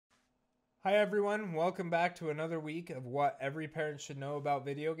Hi everyone, welcome back to another week of what every parent should know about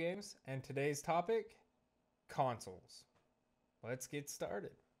video games, and today's topic, consoles. Let's get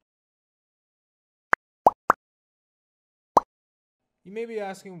started. You may be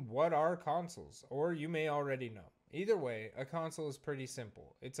asking, what are consoles? Or you may already know. Either way, a console is pretty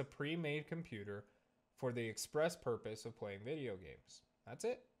simple. It's a pre-made computer for the express purpose of playing video games. That's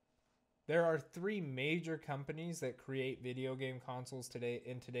it. There are three major companies that create video game consoles today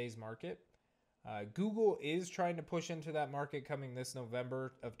in today's market. Google is trying to push into that market coming this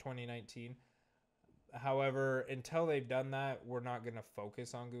November of 2019. However, until they've done that, we're not going to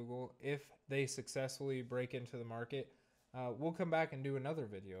focus on Google. If they successfully break into the market, we'll come back and do another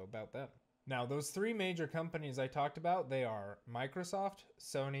video about them. Now, those three major companies I talked about, they are Microsoft,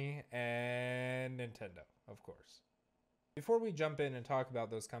 Sony, and Nintendo, of course. Before we jump in and talk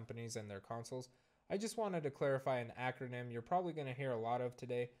about those companies and their consoles, I just wanted to clarify an acronym you're probably going to hear a lot of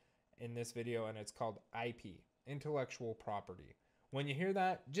today in this video, and it's called IP, intellectual property. When you hear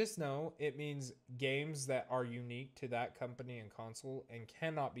that, just know it means games that are unique to that company and console and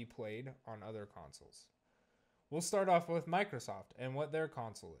cannot be played on other consoles. We'll start off with Microsoft and what their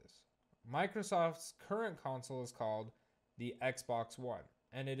console is. Microsoft's current console is called the Xbox One,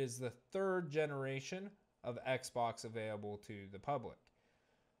 and it is the third generation of Xbox available to the public.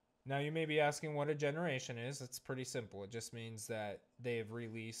 Now, you may be asking what a generation is. It's pretty simple. It just means that they've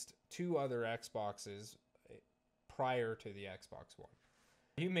released two other Xboxes prior to the Xbox One.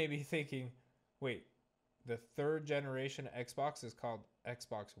 You may be thinking, wait, the third generation Xbox is called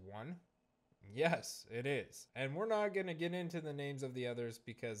Xbox One? Yes, it is. And we're not going to get into the names of the others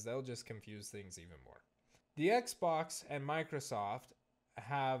because they'll just confuse things even more. The Xbox and Microsoft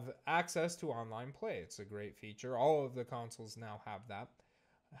have access to online play. It's a great feature. All of the consoles now have that.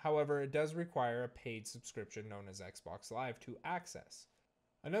 However, it does require a paid subscription known as Xbox Live to access.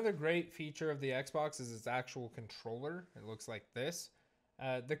 Another great feature of the Xbox is its actual controller. It looks like this.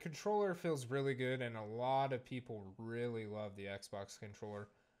 The controller feels really good, and a lot of people really love the Xbox controller.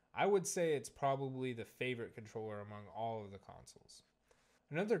 I would say it's probably the favorite controller among all of the consoles.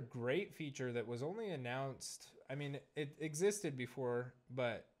 Another great feature that was only announced, it existed before,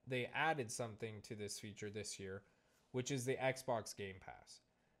 but they added something to this feature this year, which is the Xbox Game Pass.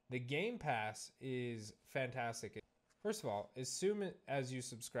 The Game Pass is fantastic. First of all, as soon as you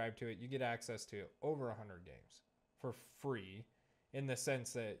subscribe to it, you get access to over 100 games for free, in the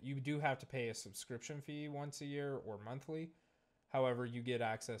sense that you do have to pay a subscription fee once a year or monthly. However, you get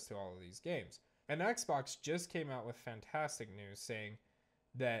access to all of these games. And Xbox just came out with fantastic news saying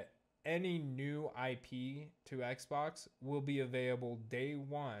that any new IP to Xbox will be available day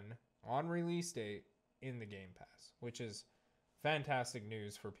one on release date in the Game Pass, which is fantastic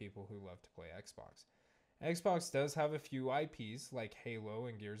news for people who love to play Xbox. Xbox does have a few IPs like Halo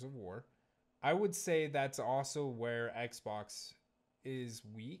and Gears of War. I would say that's also where Xbox is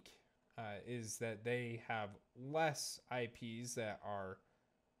weak, is that they have less IPs that are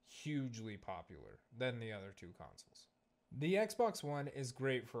hugely popular than the other two consoles. The Xbox One is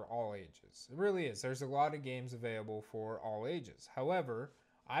great for all ages. It really is. There's a lot of games available for all ages. However,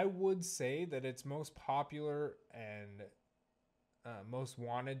 I would say that its most popular and most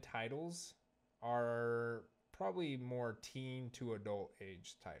wanted titles are probably more teen to adult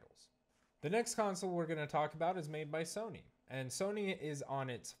age titles. The next console we're going to talk about is made by Sony. And Sony is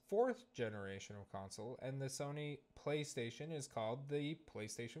on its fourth generation of console, and the Sony PlayStation is called the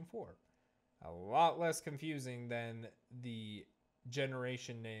PlayStation 4. A lot less confusing than the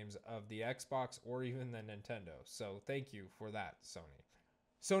generation names of the Xbox or even the Nintendo. So thank you for that, Sony.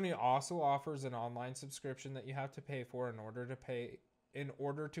 Sony also offers an online subscription that you have to pay for in order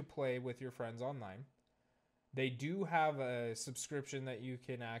to play with your friends online. They do have a subscription that you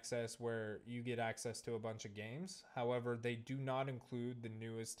can access where you get access to a bunch of games. However, they do not include the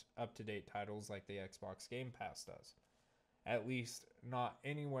newest up-to-date titles like the Xbox Game Pass does. At least not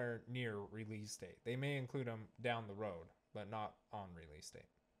anywhere near release date. They may include them down the road, but not on release date.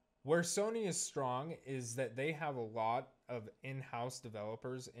 Where Sony is strong is that they have a lot of in-house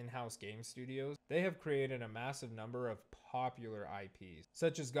developers, in-house game studios. They have created a massive number of popular IPs,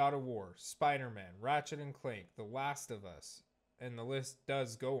 such as God of War, Spider-Man, Ratchet & Clank, The Last of Us, and the list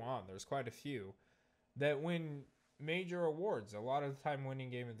does go on. There's quite a few that win major awards, a lot of the time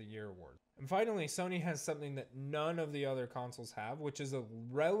winning Game of the Year awards. And finally, Sony has something that none of the other consoles have, which is a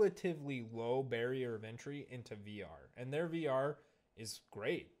relatively low barrier of entry into VR. And their VR is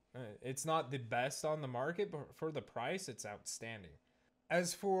great. It's not the best on the market, but for the price, it's outstanding.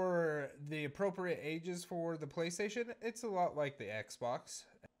 As for the appropriate ages for the PlayStation, it's a lot like the Xbox.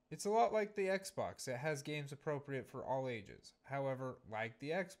 It's a lot like the Xbox. It has games appropriate for all ages. However, like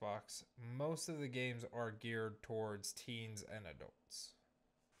the Xbox, most of the games are geared towards teens and adults.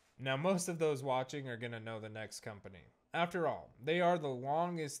 Now, most of those watching are going to know the next company. After all, they are the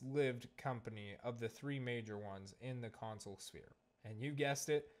longest lived company of the three major ones in the console sphere. And you guessed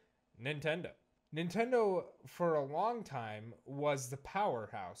it, Nintendo. Nintendo, for a long time, was the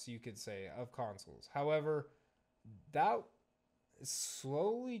powerhouse, you could say, of consoles. However, that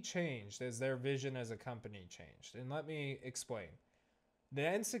slowly changed as their vision as a company changed. And let me explain. The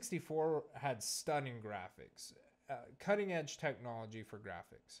N64 had stunning graphics, cutting edge technology for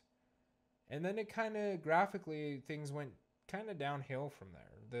graphics. And then it kind of graphically, things went kind of downhill from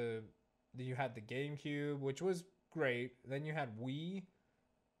there. You had the GameCube, which was great. Then you had Wii,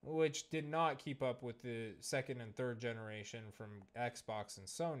 which did not keep up with the second and third generation from Xbox and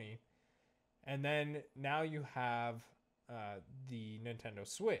Sony. And then now you have the Nintendo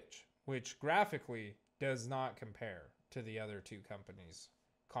Switch, which graphically does not compare to the other two companies'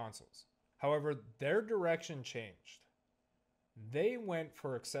 consoles. However, their direction changed. They went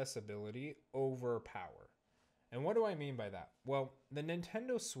for accessibility over power. And what do I mean by that? Well, the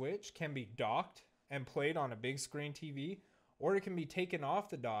Nintendo Switch can be docked and played on a big screen TV, or it can be taken off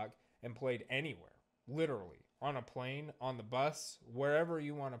the dock and played anywhere. Literally. On a plane, on the bus, wherever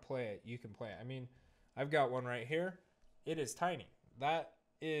you want to play it, you can play it. I mean, I've got one right here. It is tiny. That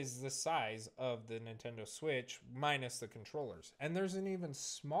is the size of the Nintendo Switch minus the controllers. And there's an even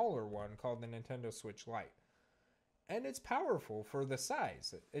smaller one called the Nintendo Switch Lite. And it's powerful for the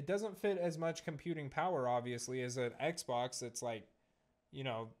size. It doesn't fit as much computing power, obviously, as an Xbox that's like,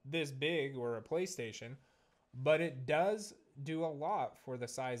 this big, or a PlayStation. But it does do a lot for the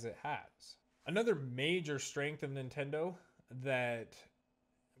size it has. Another major strength of Nintendo that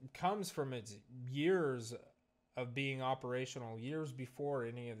comes from its years of being operational, years before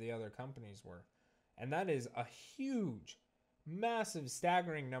any of the other companies were. And that is a huge, massive,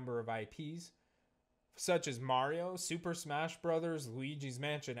 staggering number of IPs, such as Mario, Super Smash Bros., Luigi's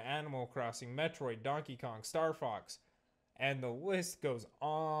Mansion, Animal Crossing, Metroid, Donkey Kong, Star Fox, and the list goes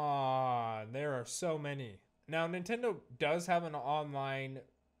on. There are so many. Now, Nintendo does have an online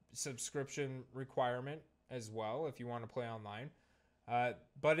subscription requirement as well if you want to play online.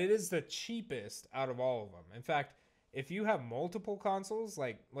 But it is the cheapest out of all of them. In fact, if you have multiple consoles,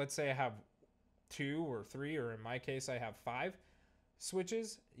 like let's say I have 2 or 3, or in my case I have 5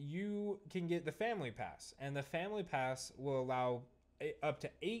 Switches, you can get the Family Pass. And the Family Pass will allow up to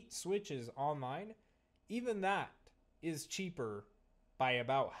 8 Switches online. Even that is cheaper by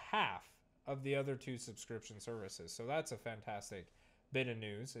about half of the other 2 subscription services. So that's a fantastic bit of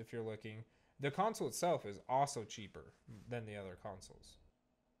news if you're looking. The console itself is also cheaper than the other consoles.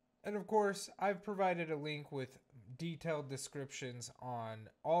 And of course, I've provided a link with detailed descriptions on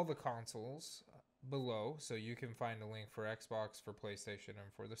all the consoles below, so you can find a link for Xbox, for PlayStation,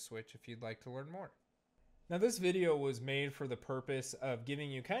 and for the Switch if you'd like to learn more. Now, this video was made for the purpose of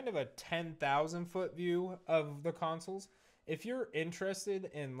giving you kind of a 10,000 foot view of the consoles. If you're interested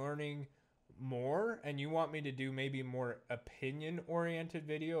in learning more and you want me to do maybe more opinion oriented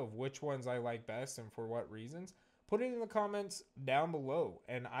video of which ones I like best and for what reasons, put it in the comments down below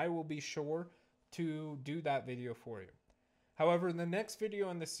and I will be sure to do that video for you. However, the next video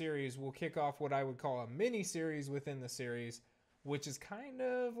in the series will kick off what I would call a mini series within the series, which is kind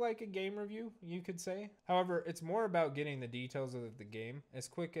of like a game review, you could say. However, it's more about getting the details of the game as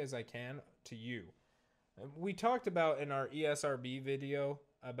quick as I can to you. We talked about in our ESRB video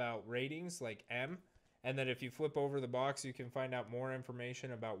about ratings like M, and that if you flip over the box you can find out more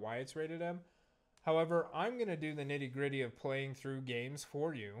information about why it's rated M. However, I'm going to do the nitty-gritty of playing through games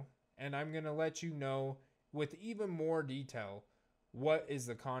for you, and I'm going to let you know with even more detail what is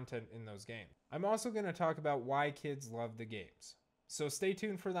the content in those games. I'm also going to talk about why kids love the games. So stay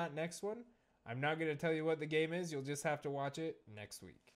tuned for that next one. I'm not going to tell you what the game is, you'll just have to watch it next week.